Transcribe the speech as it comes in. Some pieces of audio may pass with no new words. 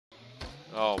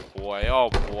Oh boy, oh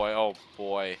boy, oh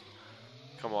boy.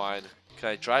 Come on. Can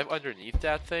I drive underneath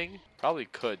that thing? Probably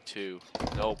could too.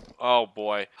 Nope. Oh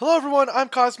boy. Hello everyone, I'm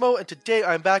Cosmo, and today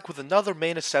I'm back with another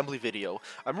main assembly video.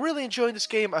 I'm really enjoying this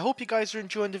game. I hope you guys are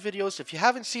enjoying the videos. If you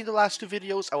haven't seen the last two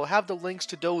videos, I will have the links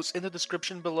to those in the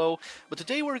description below. But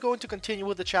today we're going to continue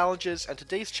with the challenges, and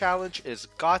today's challenge is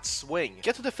Got Swing.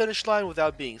 Get to the finish line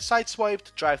without being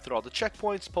sideswiped, drive through all the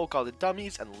checkpoints, poke all the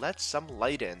dummies, and let some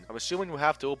light in. I'm assuming we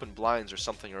have to open blinds or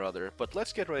something or other, but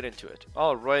let's get right into it.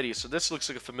 Alrighty, so this looks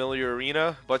like a familiar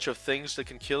arena. Bunch of things that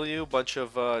can kill you, bunch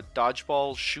of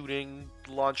dodgeball shooting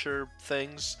launcher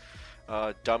things.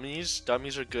 Dummies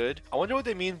are good. I wonder what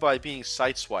they mean by being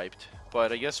sideswiped,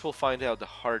 but I guess we'll find out the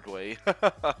hard way.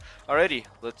 Alrighty,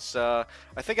 let's I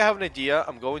think I have an idea.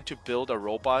 I'm going to build a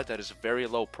robot that is very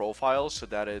low profile so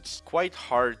that it's quite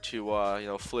hard to you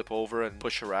know, flip over and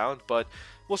push around, but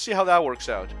we'll see how that works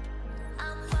out.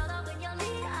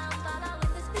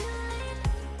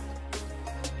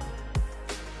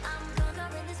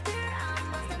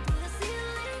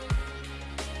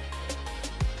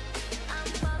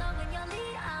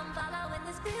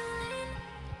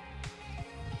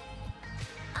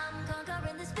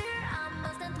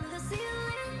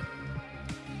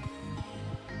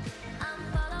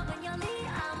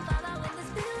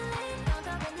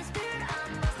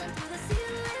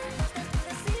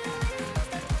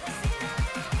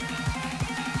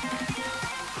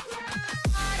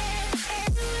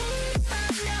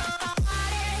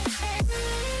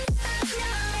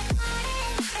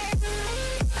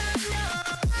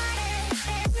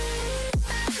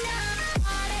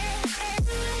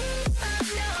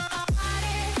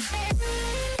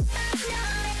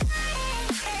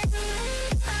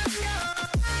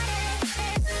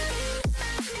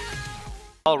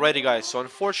 Alrighty guys, so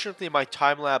unfortunately my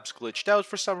time-lapse glitched out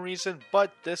for some reason,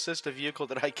 but this is the vehicle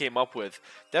that I came up with.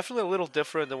 Definitely a little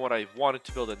different than what I wanted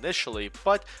to build initially,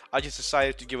 but I just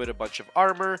decided to give it a bunch of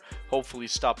armor, hopefully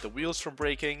stop the wheels from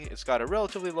breaking. It's got a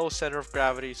relatively low center of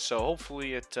gravity, so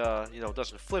hopefully it you know,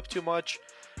 doesn't flip too much.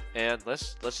 And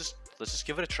let's just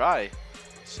give it a try.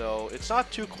 So it's not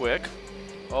too quick.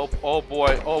 Oh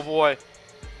boy, oh boy.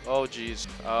 Oh geez,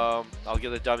 I'll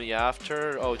get a dummy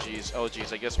after. Oh geez,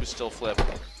 I guess we still flip.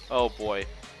 Oh boy,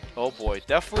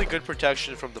 definitely good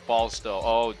protection from the balls though.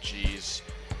 Oh geez,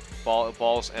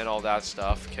 balls and all that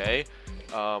stuff. Okay,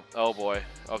 oh boy.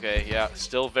 Okay, yeah,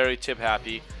 still very tip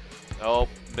happy. Oh,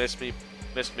 missed me.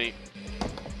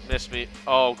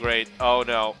 Oh great. Oh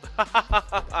no.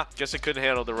 Guess I couldn't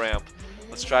handle the ramp.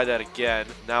 Let's try that again.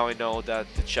 Now I know that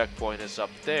the checkpoint is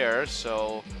up there.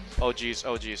 So, oh geez.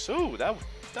 Ooh,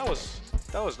 that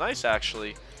was nice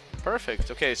actually.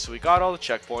 Perfect. Okay, so we got all the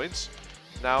checkpoints.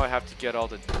 Now I have to get all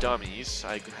the dummies.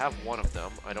 I have one of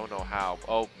them. I don't know how.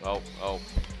 Oh.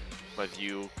 My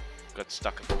view got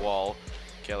stuck at the wall.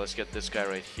 Okay, let's get this guy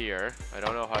right here. I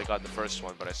don't know how I got the first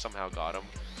one, but I somehow got him.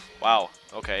 Wow.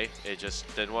 Okay, it just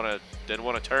didn't want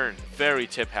to turn. Very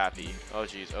tip happy. Oh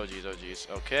geez.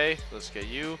 Okay, let's get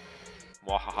you.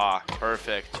 Wahaha.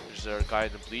 Perfect. Is there a guy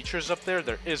in the bleachers up there?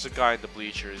 There is a guy in the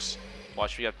bleachers.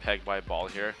 Watch me get pegged by a ball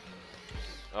here.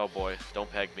 Oh boy,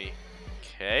 don't peg me.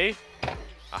 Okay.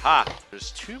 Aha!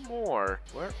 There's two more.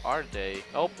 Where are they?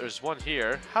 Oh, there's one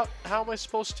here. How am I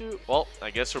supposed to? Well, I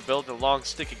guess we're building a long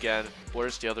stick again.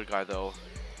 Where's the other guy though?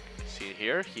 Is he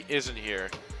here? He isn't here.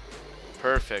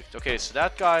 Perfect. Okay, so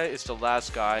that guy is the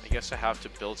last guy. I guess I have to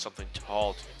build something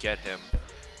tall to get him.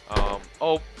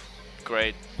 Oh,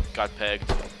 great. Got pegged.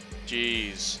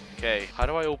 Jeez. Okay, how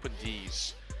do I open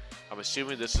these? I'm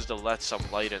assuming this is the let some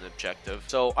light in objective.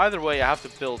 So either way, I have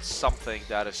to build something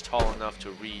that is tall enough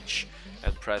to reach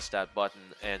and press that button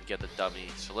and get the dummy.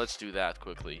 So let's do that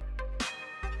quickly.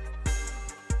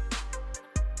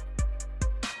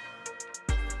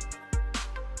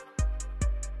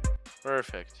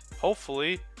 Perfect.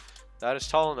 Hopefully that is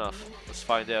tall enough. Let's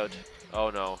find out.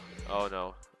 Oh no.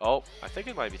 Oh, I think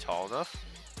it might be tall enough.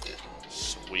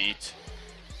 Sweet.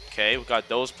 Okay, we got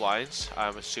those blinds.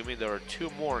 I'm assuming there are two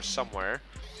more somewhere.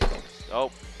 Oh,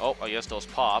 I guess those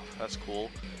pop. That's cool.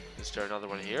 Is there another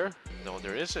one here? No,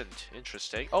 there isn't.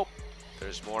 Interesting. Oh,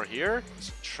 there's more here.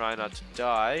 Let's try not to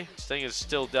die. This thing is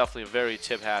still definitely very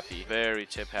tip happy. Very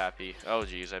tip happy. Oh,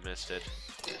 geez, I missed it.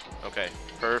 Okay,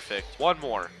 perfect. One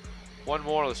more.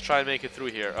 Let's try and make it through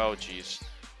here. Oh, geez.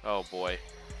 Oh, boy.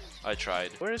 I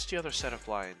tried. Where is the other set of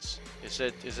blinds? Is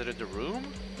it in the room?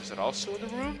 Is it also in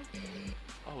the room?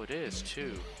 Oh, it is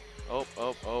too. Oh.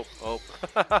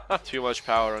 Too much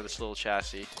power on this little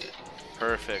chassis.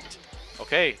 Perfect.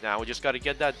 Okay, now we just got to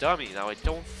get that dummy. Now, I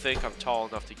don't think I'm tall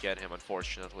enough to get him,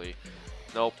 unfortunately.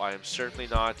 Nope, I am certainly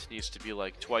not. Needs to be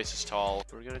like twice as tall.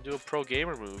 We're going to do a pro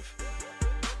gamer move.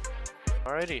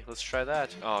 Alrighty, let's try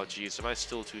that. Oh, geez, am I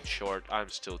still too short? I'm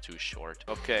still too short.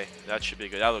 Okay, that should be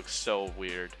good. That looks so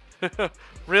weird.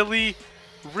 Really?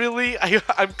 Really?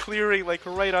 I'm clearing like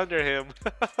right under him.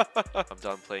 I'm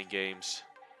done playing games.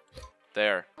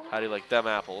 There. How do you like them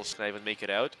apples? Can I even make it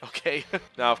out? Okay.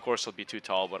 Now, of course, I'll be too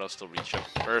tall, but I'll still reach him.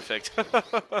 Perfect.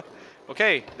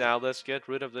 Okay, now let's get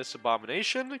rid of this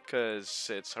abomination, because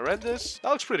it's horrendous. That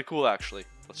looks pretty cool, actually.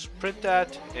 Let's print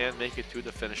that and make it to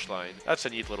the finish line. That's a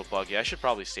neat little buggy. I should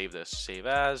probably save this. Save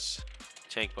as...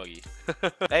 tank buggy.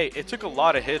 Hey, it took a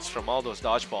lot of hits from all those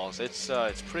dodgeballs.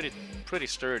 It's pretty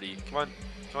sturdy. Come on.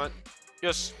 Come on.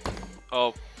 Yes.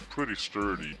 Oh. Pretty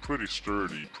sturdy, pretty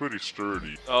sturdy, pretty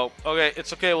sturdy. Oh, okay,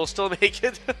 it's okay, we'll still make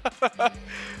it.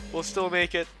 We'll still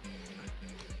make it.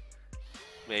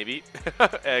 Maybe.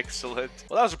 Excellent.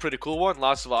 Well, that was a pretty cool one.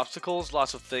 Lots of obstacles,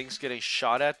 lots of things getting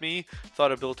shot at me.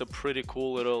 Thought I built a pretty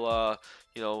cool little,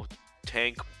 you know,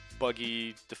 tank,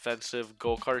 buggy, defensive,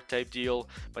 go-kart type deal.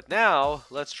 But now,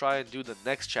 let's try and do the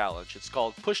next challenge. It's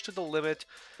called Push to the Limit.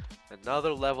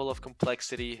 Another level of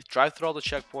complexity. Drive through all the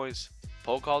checkpoints,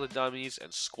 poke all the dummies,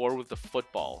 and score with the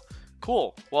football.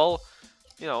 Cool. Well,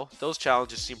 you know, those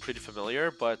challenges seem pretty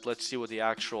familiar, but let's see what the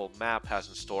actual map has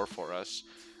in store for us.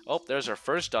 Oh, there's our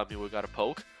first dummy we gotta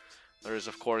poke. There's,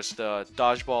 of course, the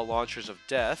dodgeball launchers of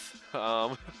death.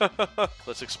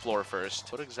 Let's explore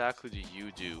first. What exactly do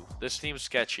you do? This seems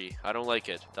sketchy. I don't like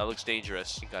it. That looks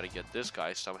dangerous. You gotta get this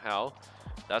guy somehow.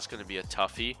 That's gonna be a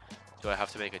toughie. Do I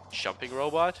have to make a jumping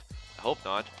robot? I hope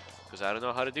not, because I don't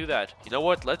know how to do that. You know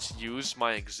what? Let's use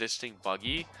my existing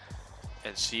buggy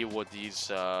and see what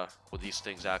these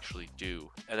things actually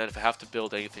do. And then if I have to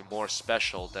build anything more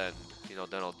special, then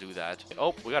then I'll do that.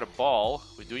 Oh, we got a ball.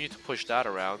 We do need to push that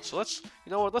around. So let's,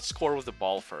 you know what? Let's score with the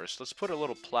ball first. Let's put a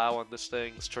little plow on this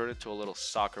thing. Let's turn it into a little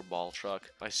soccer ball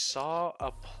truck. I saw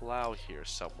a plow here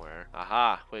somewhere.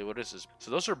 Aha! Wait, what is this?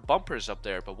 So those are bumpers up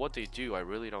there, but what they do, I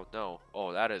really don't know.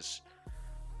 Oh, that is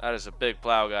a big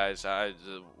plow, guys.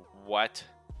 What?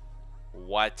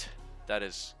 What? That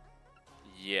is...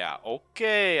 yeah,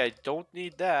 okay, I don't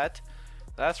need that.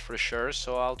 That's for sure.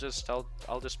 So I'll just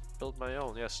build my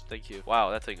own. Yes, thank you.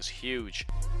 Wow, that thing is huge.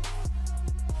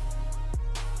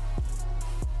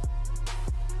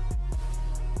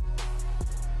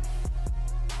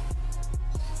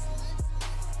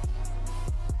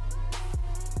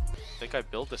 I think I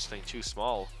built this thing too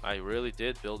small. I really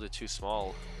did build it too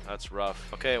small. That's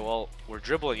rough. Okay, well, we're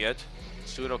dribbling it.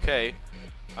 It's doing okay.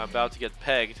 I'm about to get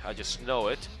pegged. I just know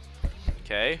it.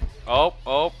 Okay. Oh,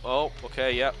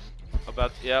 okay, yep.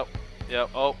 Yep.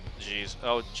 Oh,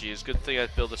 jeez. Good thing I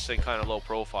built this thing kind of low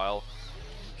profile.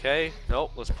 Okay.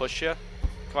 Nope. Let's push you.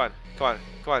 Come on.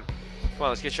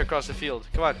 Let's get you across the field.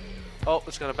 Come on. Oh,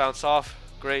 it's gonna bounce off.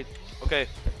 Great. Okay.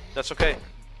 That's okay.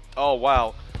 Oh,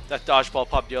 wow. That dodgeball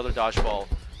popped the other dodgeball.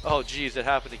 Oh, jeez. It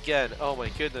happened again. Oh, my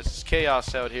goodness. It's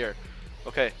chaos out here.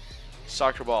 Okay.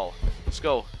 Soccer ball. Let's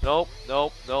go. Nope.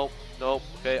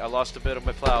 Okay, I lost a bit of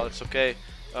my plow. It's okay.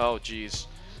 Oh, jeez.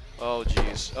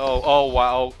 Oh,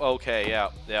 wow. Okay, yeah,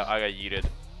 I got yeeted.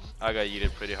 I got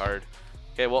yeeted pretty hard.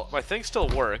 Okay, well, my thing still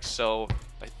works, so...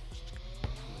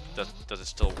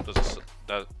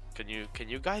 Can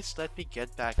you guys let me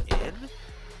get back in?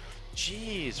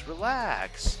 Jeez,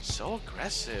 relax. So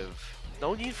aggressive.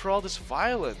 No need for all this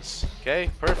violence.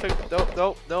 Okay, perfect.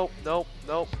 Nope.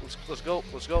 Let's go.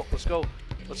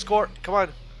 Let's score. Come on.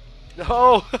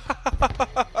 No!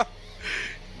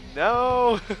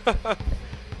 No!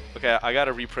 Okay, I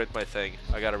gotta reprint my thing.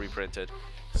 I gotta reprint it.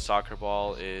 Soccer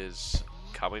ball is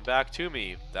coming back to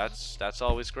me. That's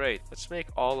always great. Let's make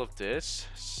all of this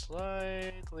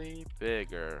slightly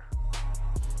bigger.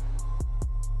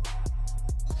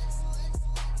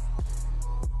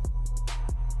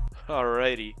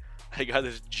 Alrighty. I got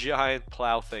this giant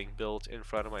plow thing built in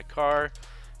front of my car.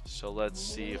 So let's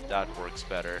see if that works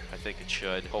better. I think it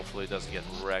should. Hopefully it doesn't get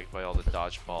wrecked by all the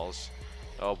dodgeballs.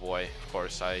 Oh boy, of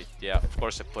course I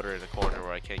put her in a corner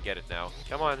where I can't get it now.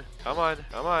 Come on.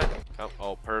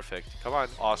 Oh, perfect. Come on.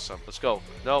 Awesome. Let's go.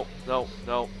 No.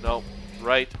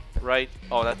 Right.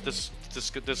 Oh, this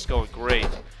is going great.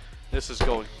 This is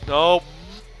going. Nope.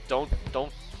 Don't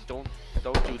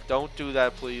do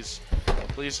that, please.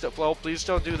 Please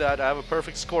don't do that. I have a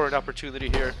perfect scoring opportunity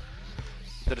here.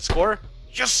 Did it score?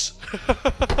 Yes!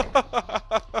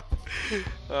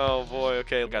 Oh boy,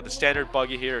 okay. Got the standard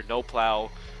buggy here, no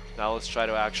plow. Now let's try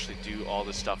to actually do all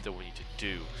the stuff that we need to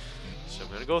do. So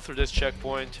I'm gonna go through this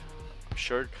checkpoint. I'm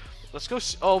sure. Let's go.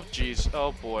 Oh jeez.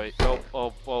 Oh boy.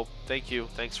 Oh. Thank you.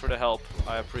 Thanks for the help.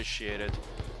 I appreciate it.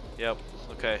 Yep.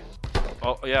 Okay.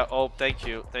 Oh yeah. Oh, thank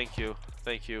you.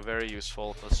 Very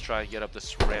useful. Let's try and get up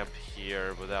this ramp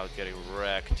here without getting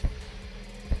wrecked.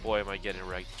 boy, am I getting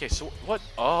wrecked. Okay, so what?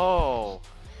 Oh,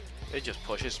 it just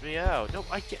pushes me out. No,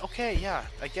 I get. Okay, yeah,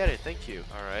 I get it. Thank you.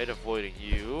 All right, avoiding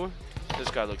you. This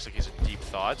guy looks like he's in deep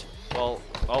thought. Well,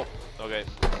 oh, okay.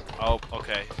 Oh,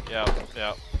 okay. Yeah,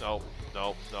 yeah. No,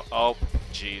 no, no. Oh,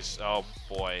 jeez. Oh,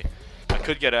 boy. I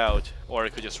could get out, or I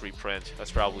could just reprint.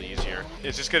 That's probably easier.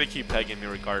 It's just gonna keep pegging me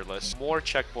regardless. More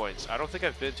checkpoints. I don't think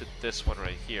I've been to this one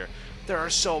right here. There are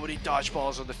so many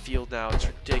dodgeballs on the field now. It's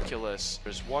ridiculous.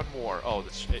 There's one more. Oh,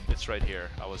 it's right here.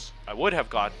 I would have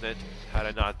gotten it had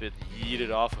I not been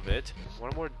yeeted off of it.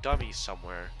 One more dummy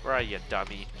somewhere. Where are you,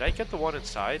 dummy? Did I get the one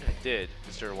inside? I did.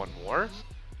 Is there one more?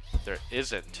 There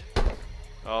isn't.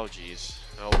 Oh, jeez.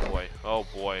 Oh, boy. Oh,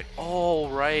 boy. Oh,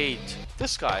 right.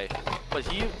 This guy. But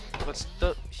he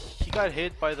got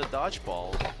hit by the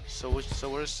dodgeball. So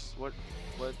where's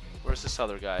this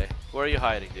other guy? Where are you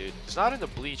hiding, dude? He's not in the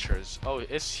bleachers. Oh,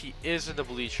 he is in the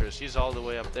bleachers. He's all the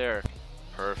way up there.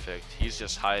 Perfect. He's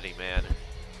just hiding, man.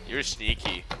 You're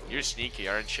sneaky. You're sneaky,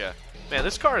 aren't you? Man,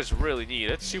 this car is really neat.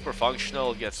 It's super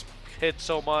functional. It gets hit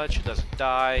so much. It doesn't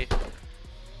die.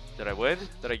 Did I win?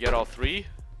 Did I get all three?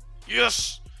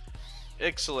 Yes!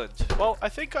 Excellent. Well, I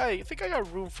think I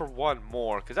got room for one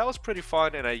more, because that was pretty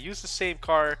fun, and I used the same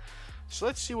car. So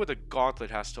let's see what the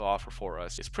gauntlet has to offer for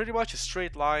us. It's pretty much a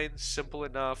straight line, simple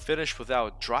enough, finished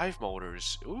without drive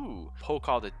motors. Ooh, poke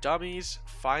all the dummies,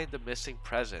 find the missing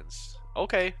presents.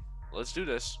 Okay, let's do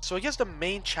this. So I guess the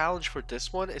main challenge for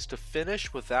this one is to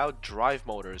finish without drive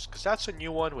motors, because that's a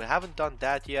new one. We haven't done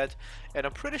that yet, and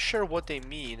I'm pretty sure what they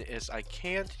mean is I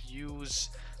can't use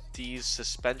these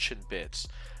suspension bits.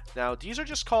 Now, these are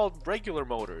just called regular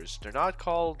motors. They're not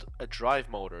called a drive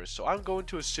motor, so I'm going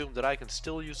to assume that I can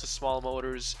still use the small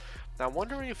motors. Now, I'm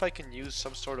wondering if I can use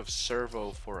some sort of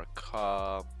servo for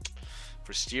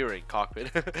for steering,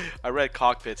 cockpit. I read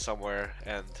cockpit somewhere,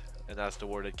 and that's the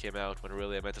word that came out when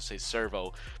really I meant to say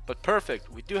servo. But perfect,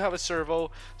 we do have a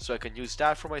servo, so I can use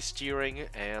that for my steering,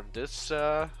 and this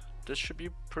should be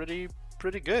pretty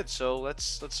good. So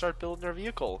let's start building our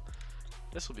vehicle.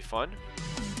 This will be fun.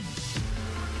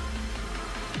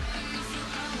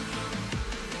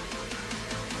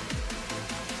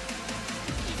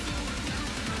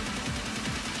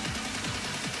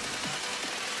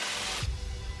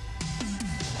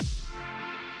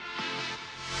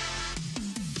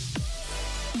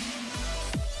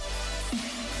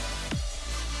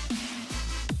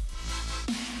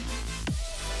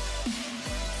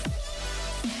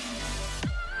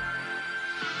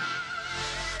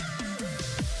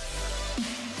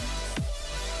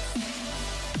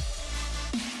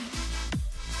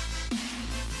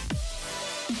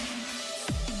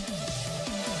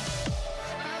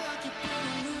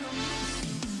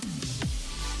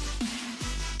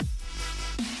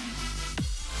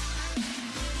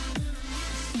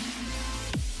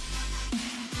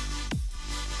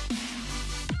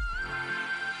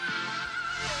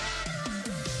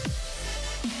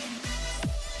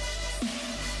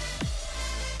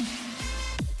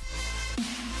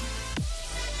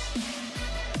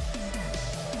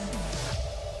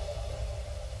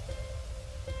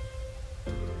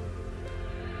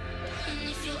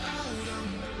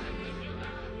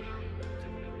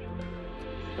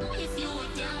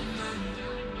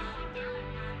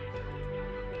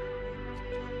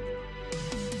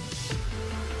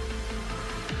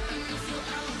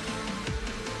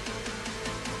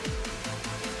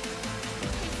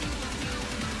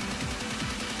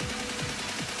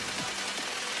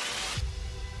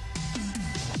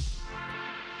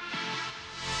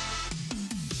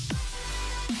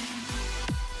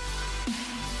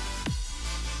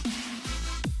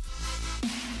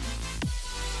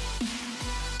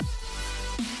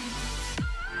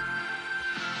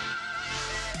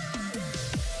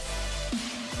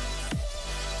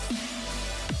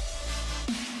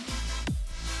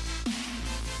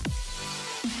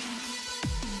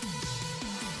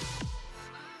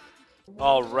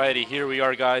 Alrighty, here we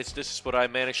are, guys. This is what I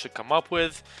managed to come up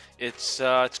with. It's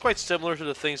quite similar to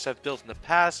the things I've built in the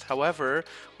past. However,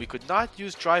 we could not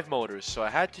use drive motors, so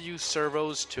I had to use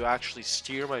servos to actually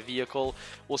steer my vehicle.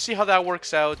 We'll see how that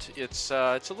works out. It's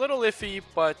a little iffy,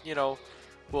 but you know,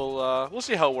 we'll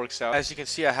see how it works out. As you can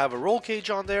see, I have a roll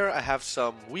cage on there. I have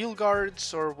some wheel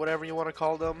guards, or whatever you want to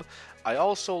call them. I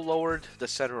also lowered the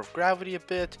center of gravity a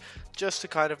bit, just to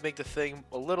kind of make the thing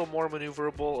a little more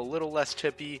maneuverable, a little less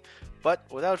tippy. But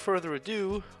without further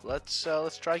ado, let's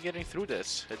try getting through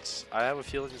this. I have a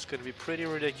feeling it's going to be pretty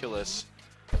ridiculous.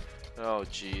 Oh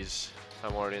jeez,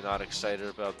 I'm already not excited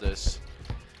about this.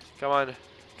 Come on,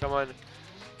 come on,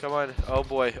 come on. Oh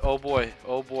boy, oh boy,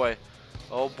 oh boy,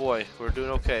 oh boy. We're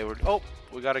doing okay. Oh,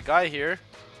 we got a guy here.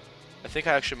 I think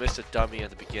I actually missed a dummy in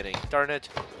the beginning. Darn it.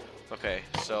 Okay,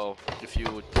 so if you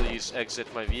would please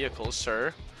exit my vehicle,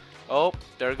 sir. Oh,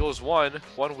 there goes one.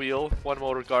 One wheel, one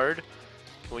motor guard.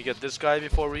 Can we get this guy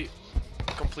before we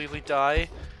completely die?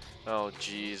 Oh,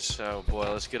 jeez. Oh,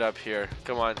 boy. Let's get up here.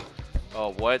 Come on.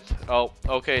 Oh, what? Oh,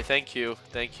 okay. Thank you.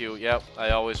 Thank you. Yep.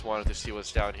 I always wanted to see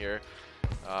what's down here.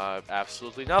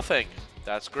 Absolutely nothing.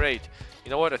 That's great.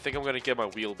 You know what? I think I'm going to get my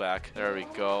wheel back. There we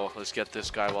go. Let's get this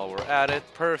guy while we're at it.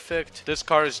 Perfect. This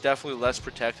car is definitely less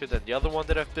protected than the other one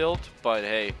that I've built. But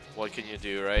hey, what can you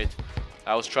do, right?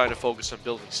 I was trying to focus on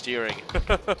building steering.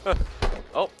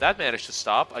 Oh, that managed to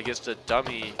stop. I guess the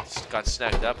dummy got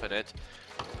snagged up in it.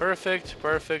 Perfect,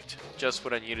 perfect. Just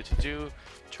what I needed to do.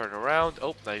 Turn around.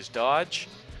 Oh, nice dodge.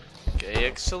 Okay,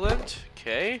 excellent.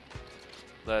 Okay.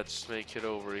 Let's make it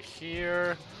over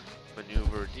here.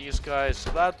 Maneuver these guys.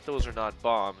 Glad those are not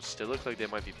bombs. They look like they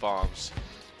might be bombs.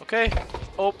 Okay.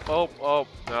 Oh, oh, oh.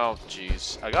 Oh,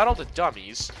 jeez. I got all the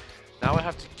dummies. Now I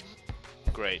have to...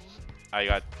 Great. I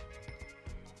got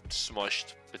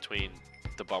smushed between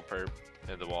the bumper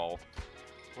and the wall.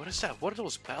 What is that? What are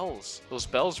those bells? Those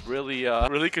bells really,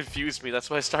 really confused me. That's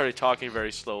why I started talking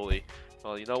very slowly.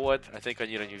 Well, you know what? I think I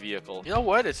need a new vehicle. You know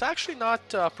what? It's actually not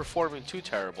performing too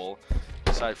terrible.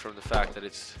 Aside from the fact that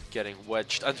it's getting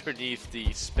wedged underneath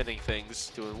the spinning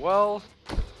things. Doing well.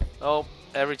 Oh,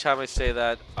 every time I say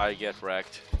that, I get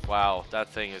wrecked. Wow, that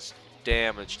thing is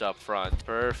damaged up front.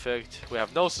 Perfect. We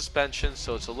have no suspension,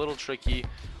 so it's a little tricky.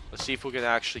 Let's see if we can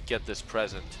actually get this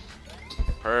present.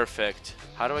 Perfect.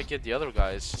 How do I get the other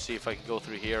guys? See if I can go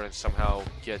through here and somehow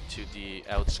get to the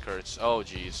outskirts. Oh,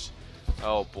 jeez.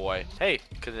 Oh, boy. Hey,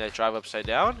 can I drive upside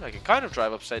down? I can kind of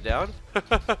drive upside down.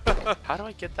 How do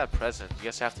I get that present? I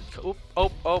guess I have to... Oh,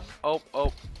 oh, oh, oh,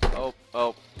 oh, oh,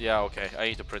 oh. Yeah, okay. I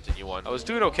need to print a new one. I was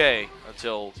doing okay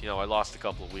until, you know, I lost a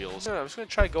couple of wheels. Yeah, I'm just going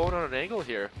to try going on an angle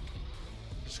here.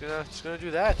 Just gonna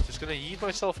do that. Just gonna yeet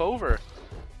myself over.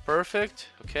 Perfect.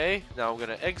 Okay, now I'm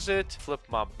gonna exit, flip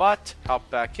my butt, hop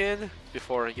back in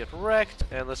before I get wrecked,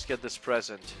 and let's get this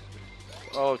present.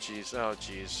 Oh jeez, oh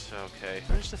jeez. Okay,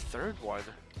 where's the third one?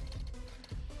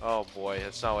 Oh boy,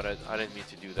 that's not what I didn't mean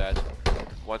to do that.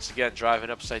 Once again, driving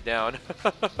upside down.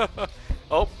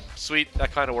 Oh, sweet,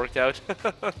 that kind of worked out.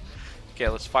 Okay,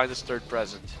 let's find this third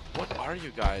present. What are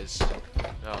you guys?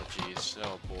 Oh jeez,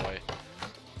 oh boy.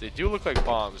 They do look like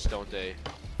bombs, don't they?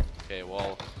 Okay,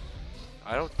 well,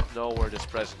 I don't know where this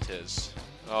present is.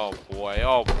 Oh boy,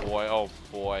 oh boy, oh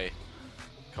boy.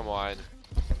 Come on.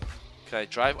 Can I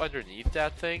drive underneath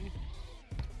that thing?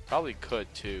 Probably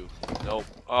could too. Nope.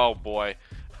 Oh boy.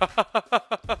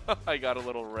 I got a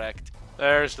little wrecked.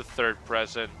 There's the third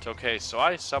present. Okay, so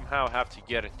I somehow have to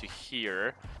get it to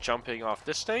here. Jumping off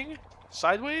this thing?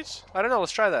 Sideways? I don't know,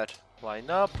 let's try that.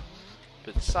 Line up.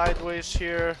 Bit sideways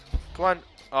here. Come on.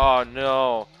 Oh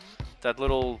no. That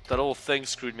little thing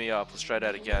screwed me up. Let's try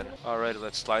that again. Alright,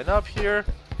 let's line up here.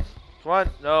 Come on.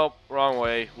 No, wrong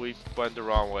way. We went the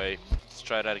wrong way. Let's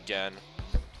try that again.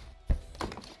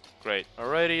 Great.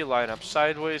 Alrighty, line up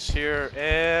sideways here.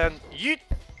 And yeet!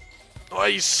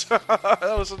 Nice!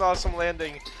 That was an awesome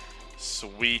landing.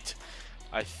 Sweet.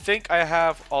 I think I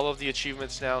have all of the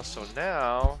achievements now, so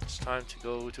now it's time to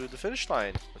go to the finish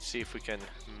line. Let's see if we can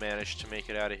manage to make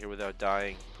it out of here without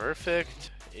dying.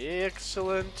 Perfect.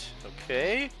 Excellent.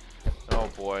 Okay. Oh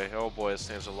boy, this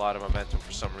thing has a lot of momentum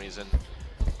for some reason.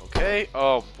 Okay.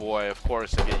 Oh boy, of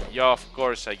course I get, yeah, of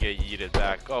course I get yeeted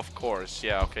back. Of course,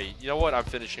 yeah, okay. You know what? I'm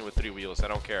finishing with 3 wheels. I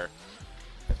don't care.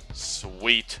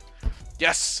 Sweet.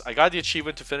 Yes, I got the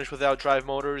achievement to finish without drive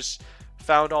motors.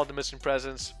 Found all the missing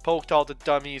presents, poked all the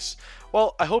dummies.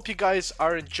 Well, I hope you guys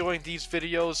are enjoying these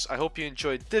videos. I hope you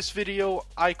enjoyed this video.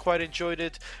 I quite enjoyed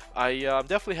it. I'm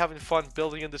definitely having fun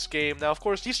building in this game. Now, of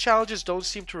course, these challenges don't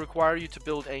seem to require you to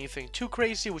build anything too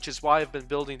crazy, which is why I've been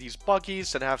building these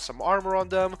buggies and have some armor on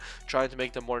them, trying to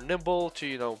make them more nimble to,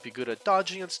 you know, be good at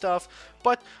dodging and stuff.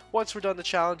 But once we're done the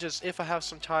challenges, if I have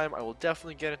some time, I will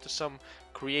definitely get into some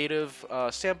creative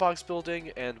sandbox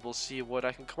building, and we'll see what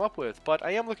I can come up with. But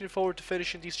I am looking forward to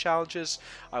finishing these challenges.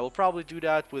 I will probably do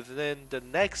that within the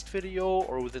next video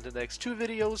or within the next 2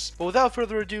 videos. But without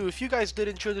further ado, if you guys did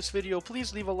enjoy this video,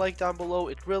 please leave a like down below.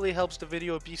 It really helps the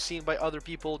video be seen by other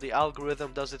people. The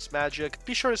algorithm does its magic.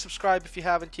 Be sure to subscribe if you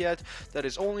haven't yet. That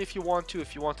is only if you want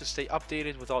to stay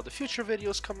updated with all the future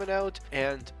videos coming out.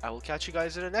 And I will catch you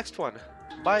guys in the next one.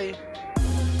 Bye!